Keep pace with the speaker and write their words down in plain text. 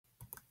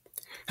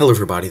Hello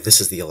everybody,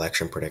 this is the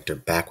election predictor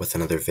back with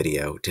another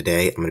video.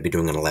 Today I'm going to be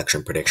doing an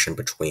election prediction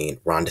between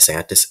Ron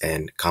DeSantis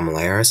and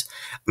Kamala Harris.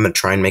 I'm going to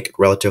try and make it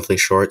relatively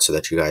short so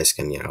that you guys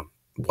can,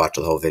 watch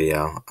the whole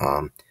video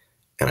and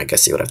I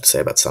guess see what I have to say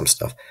about some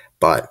stuff.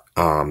 But,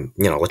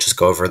 let's just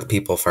go over the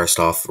people. First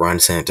off, Ron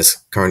DeSantis,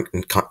 current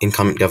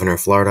incumbent governor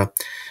of Florida,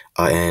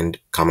 and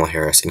Kamala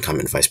Harris,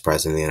 incumbent vice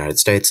president of the United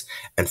States,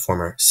 and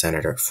former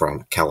senator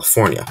from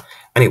California.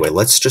 Anyway,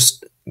 let's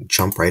just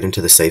jump right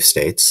into the safe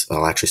states.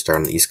 I'll actually start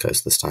on the East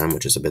Coast this time,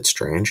 which is a bit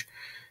strange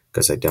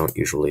because I don't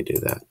usually do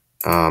that.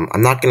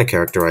 I'm not going to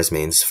characterize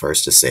Maine's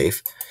first as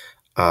safe.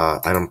 I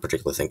don't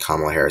particularly think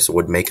Kamala Harris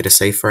would make it a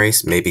safe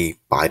race. Maybe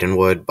Biden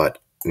would, but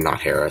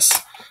not Harris.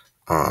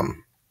 I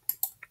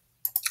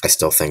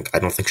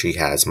don't think she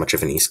has much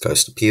of an East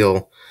Coast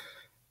appeal.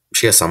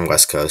 She has some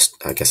West Coast,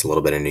 I guess a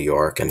little bit in New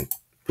York and,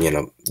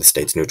 the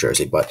state's New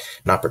Jersey, but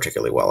not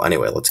particularly well.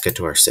 Anyway, let's get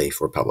to our safe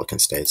Republican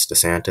states.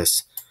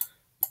 DeSantis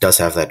does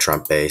have that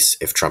Trump base.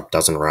 If Trump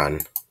doesn't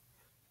run,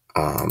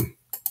 and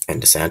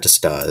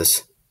DeSantis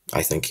does,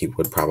 I think he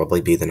would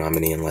probably be the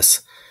nominee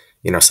unless,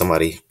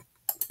 somebody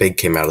big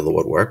came out of the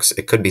woodworks.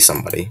 It could be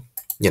somebody,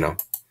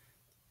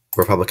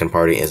 Republican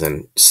Party is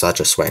in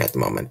such a swing at the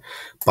moment.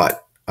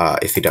 But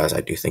if he does,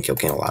 I do think he'll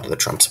gain a lot of the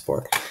Trump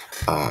support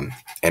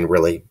and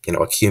really,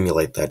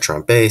 accumulate that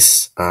Trump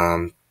base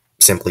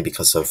simply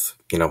because of,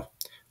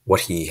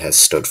 what he has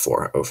stood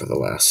for over the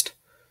last,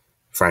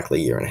 frankly,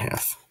 year and a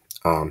half.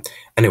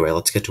 Anyway,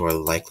 let's get to our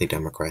likely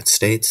Democrat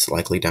states.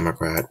 Likely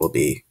Democrat will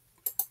be,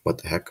 what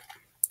the heck?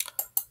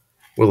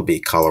 Will be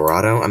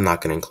Colorado. I'm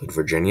not going to include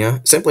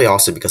Virginia, simply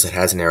also because it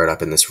has narrowed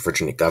up in this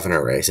Virginia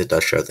governor race. It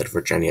does show that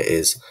Virginia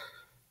is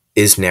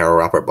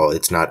narrow upperable.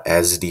 It's not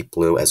as deep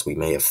blue as we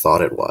may have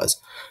thought it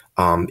was.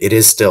 It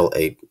is still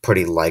a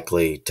pretty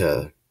likely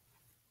to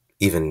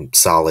even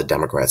solid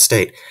Democrat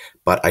state,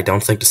 but I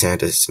don't think I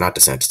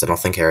don't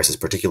think Harris is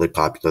particularly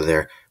popular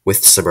there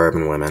with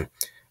suburban women.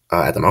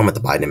 At the moment,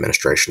 the Biden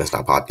administration is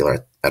not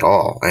popular at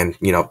all. And,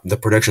 the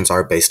predictions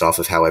are based off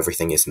of how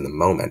everything is in the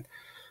moment.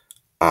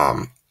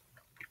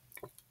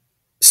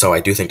 So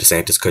I do think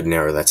DeSantis could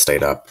narrow that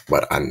state up,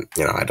 but I'm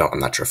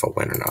not sure if he'll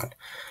win or not.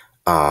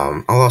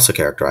 I'll also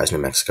characterize New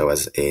Mexico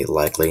as a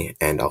likely,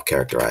 and I'll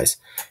characterize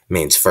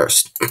Maine's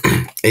first.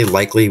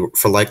 likely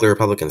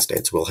Republican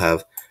states, we'll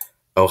have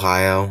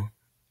Ohio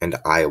and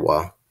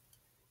Iowa,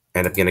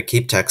 and I'm going to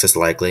keep Texas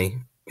likely.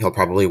 He'll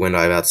probably win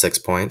by about 6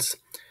 points.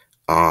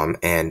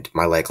 And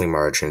my likely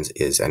margins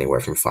is anywhere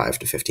from 5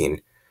 to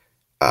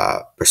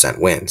 15%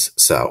 wins.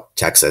 So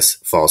Texas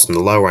falls in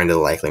the lower end of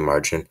the likely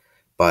margin,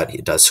 but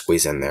it does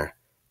squeeze in there.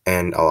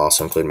 And I'll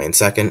also include Maine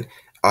second.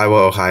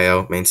 Iowa,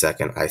 Ohio, Maine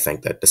second. I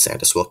think that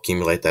DeSantis will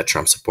accumulate that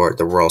Trump support,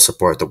 the rural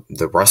support,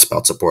 the Rust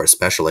Belt support,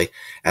 especially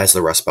as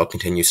the Rust Belt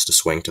continues to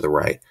swing to the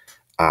right.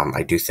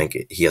 I do think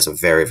he has a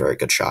very, very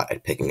good shot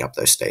at picking up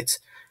those states.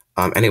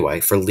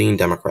 Anyway, for lean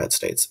Democrat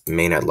states,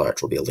 Maine at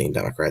large will be a lean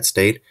Democrat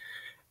state.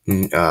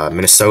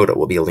 Minnesota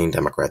will be a lean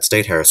Democrat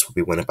state. Harris will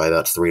be winning by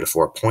about 3 to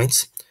 4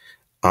 points.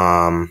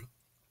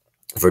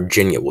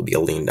 Virginia will be a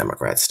lean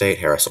Democrat state.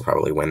 Harris will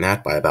probably win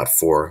that by about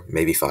 4,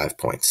 maybe 5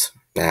 points.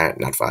 Nah,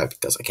 not 5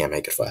 because I can't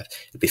make it 5.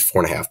 It'd be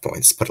 4.5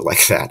 points, put it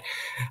like that.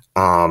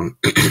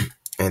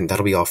 And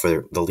that'll be all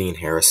for the lean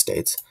Harris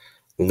states.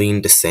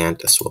 Lean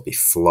DeSantis will be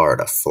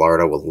Florida.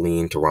 Florida will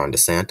lean to Ron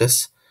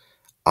DeSantis,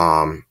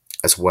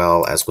 as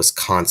well as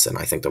Wisconsin.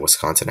 I think that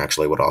Wisconsin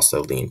actually would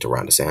also lean to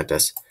Ron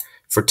DeSantis.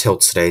 For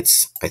tilt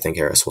states, I think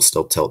Harris will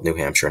still tilt New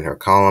Hampshire in her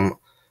column.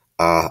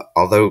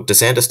 Although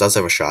DeSantis does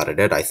have a shot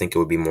at it, I think it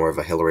would be more of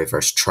a Hillary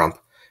versus Trump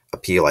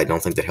appeal. I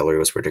don't think that Hillary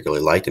was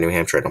particularly liked in New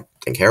Hampshire. I don't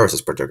think Harris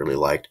is particularly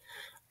liked.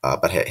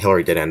 But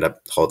Hillary did end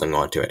up holding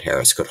on to it.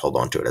 Harris could hold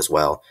on to it as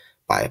well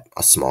by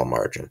a small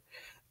margin.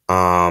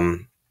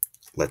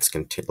 Let's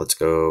continue. Let's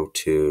go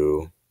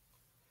to,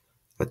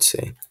 let's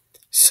see.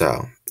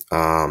 So,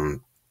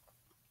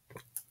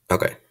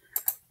 okay.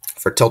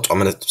 For tilt, I'm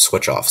going to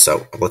switch off.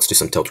 So let's do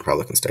some tilt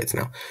Republican states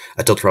now.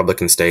 A tilt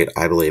Republican state,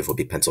 I believe, will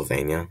be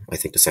Pennsylvania. I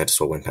think DeSantis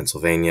will win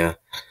Pennsylvania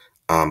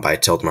by a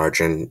tilt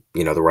margin.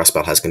 The Rust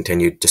Belt has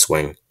continued to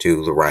swing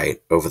to the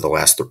right over the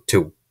last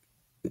two,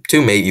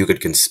 maybe you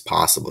could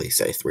possibly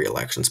say 3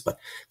 elections, but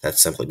that's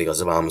simply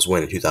because Obama's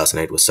win in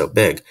 2008 was so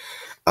big.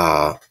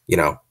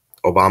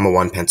 Obama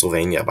won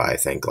Pennsylvania by, I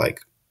think,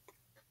 like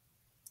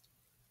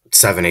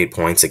 7, 8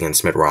 points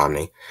against Mitt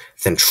Romney.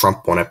 Then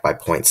Trump won it by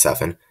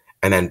 0.7.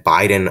 And then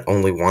Biden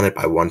only won it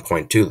by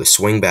 1.2. The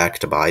swing back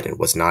to Biden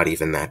was not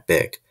even that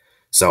big.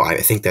 So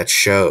I think that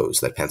shows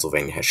that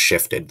Pennsylvania has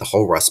shifted. The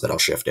whole Rust Belt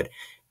shifted,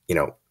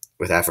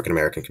 with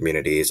African-American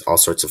communities, all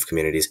sorts of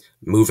communities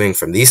moving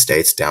from these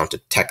states down to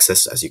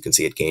Texas. As you can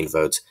see, it gained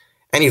votes,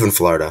 and even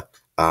Florida.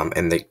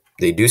 And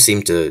they do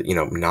seem to,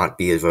 not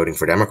be voting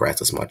for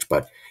Democrats as much,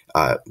 but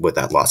with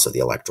that loss of the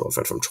electoral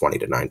vote from 20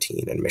 to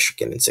 19 and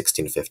Michigan in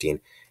 16 to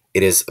 15,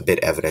 it is a bit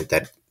evident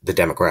that the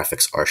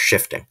demographics are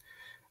shifting.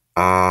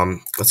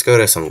 Let's go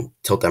to some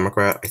tilt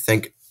Democrat. I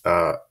think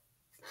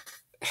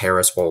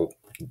Harris will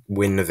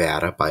win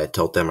Nevada by a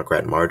tilt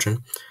Democrat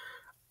margin.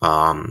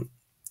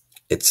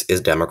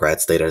 is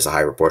Democrat state. It has a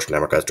high proportion of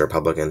Democrats to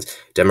Republicans.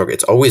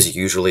 It's always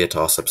usually a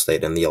toss-up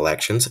state in the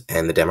elections,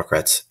 and the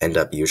Democrats end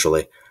up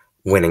usually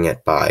winning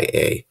it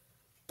by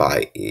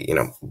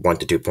 1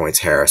 to 2 points.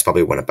 Harris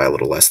probably win it by a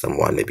little less than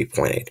 1, maybe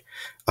 0.8.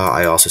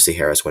 I also see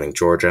Harris winning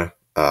Georgia.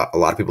 A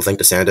lot of people think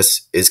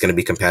DeSantis is going to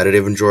be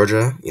competitive in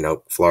Georgia.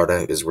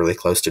 Florida is really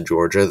close to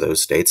Georgia.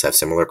 Those states have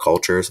similar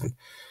cultures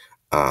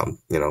and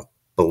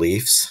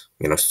beliefs.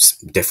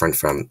 Different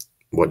from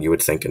what you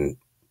would think in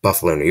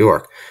Buffalo, New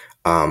York.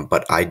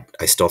 But I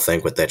still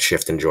think with that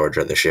shift in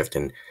Georgia, the shift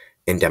in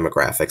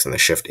demographics and the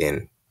shift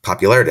in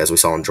popularity, as we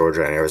saw in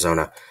Georgia and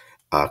Arizona,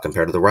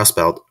 compared to the Rust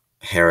Belt,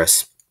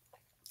 Harris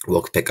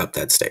will pick up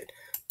that state.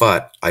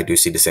 But I do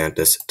see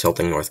DeSantis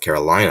tilting North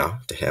Carolina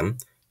to him.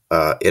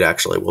 It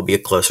actually will be a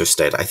closer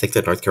state. I think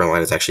that North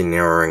Carolina is actually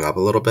narrowing up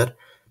a little bit,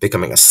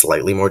 becoming a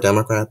slightly more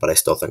Democrat, but I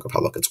still think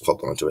Republicans will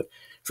hold on to it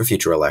for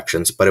future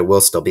elections. But it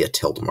will still be a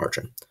tilt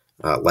margin,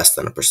 less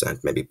than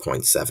 1%, maybe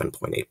 0.7,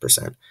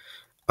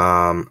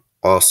 0.8%.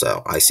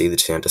 Also, I see the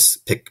DeSantis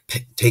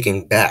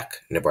taking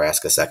back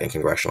Nebraska's 2nd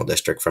congressional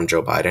district from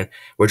Joe Biden,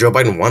 where Joe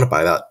Biden won it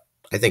by about,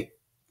 I think,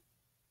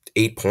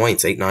 8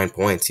 points, 9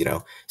 points,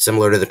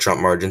 similar to the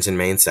Trump margins in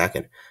Maine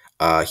 2nd.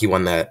 He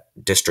won that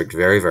district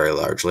very, very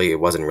largely. It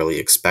wasn't really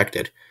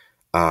expected.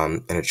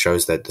 And it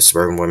shows that the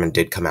suburban women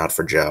did come out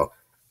for Joe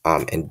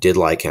and did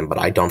like him, but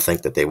I don't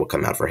think that they will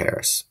come out for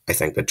Harris. I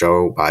think that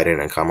Joe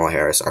Biden and Kamala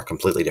Harris are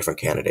completely different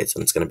candidates,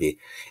 and it's going to be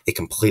a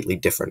completely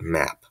different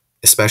map,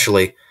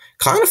 especially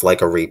kind of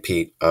like a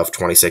repeat of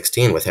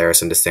 2016 with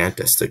Harris and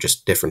DeSantis. They're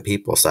just different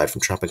people aside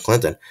from Trump and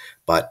Clinton,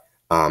 but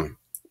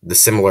the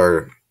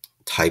similar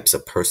types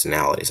of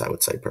personalities, I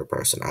would say, per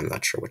person. I'm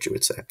not sure what you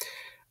would say.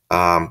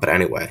 But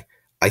anyway,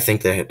 I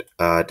think that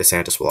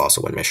DeSantis will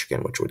also win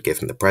Michigan, which would give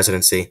him the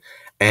presidency,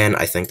 and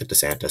I think that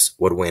DeSantis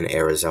would win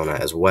Arizona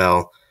as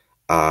well.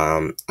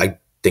 I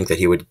think that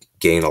he would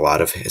gain a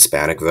lot of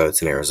Hispanic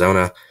votes in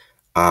Arizona,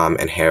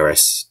 and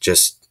Harris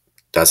just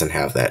doesn't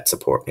have that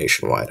support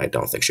nationwide. I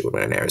don't think she would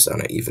win in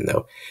Arizona, even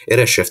though it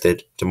has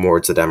shifted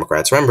towards the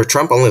Democrats. Remember,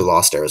 Trump only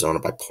lost Arizona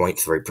by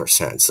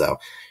 0.3%, so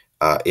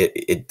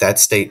that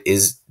state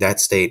is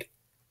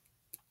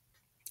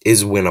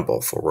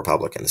winnable for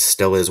Republicans,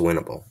 still is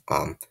winnable.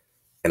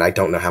 And I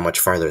don't know how much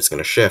farther it's going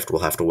to shift.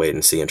 We'll have to wait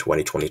and see in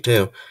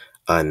 2022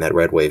 in that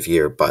red wave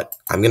year. But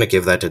I'm going to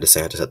give that to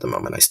DeSantis at the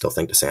moment. I still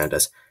think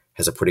DeSantis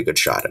has a pretty good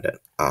shot at it.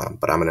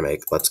 But I'm going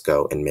to let's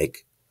go and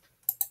make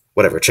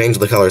change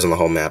the colors on the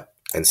whole map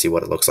and see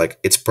what it looks like.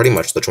 It's pretty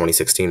much the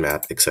 2016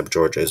 map, except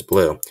Georgia is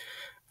blue.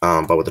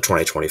 But with the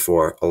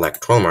 2024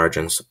 electoral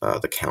margins,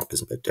 the count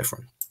is a bit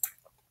different.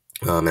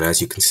 And as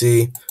you can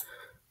see,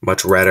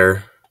 much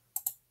redder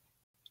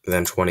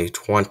than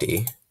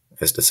 2020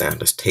 as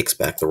DeSantis takes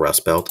back the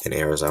Rust Belt in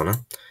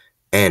Arizona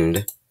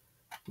and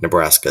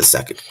Nebraska's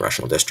 2nd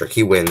congressional district.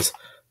 He wins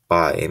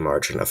by a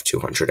margin of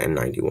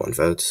 291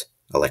 votes,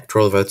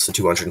 electoral votes to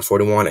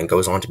 241, and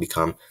goes on to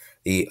become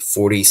the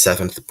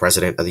 47th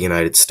president of the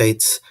United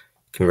States.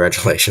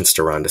 Congratulations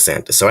to Ron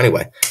DeSantis. So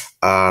anyway,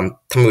 tell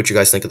me what you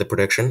guys think of the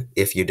prediction.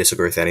 If you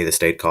disagree with any of the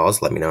state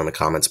calls, let me know in the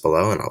comments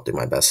below, and I'll do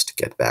my best to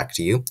get back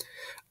to you.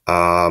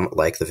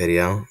 Like the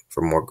video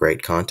for more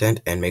great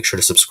content, and make sure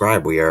to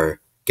subscribe. We are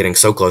getting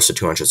so close to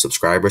 200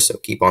 subscribers, so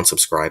keep on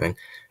subscribing.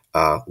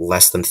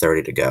 Less than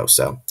 30 to go,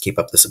 so keep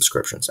up the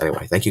subscriptions.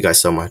 Anyway, thank you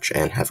guys so much,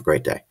 and have a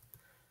great day.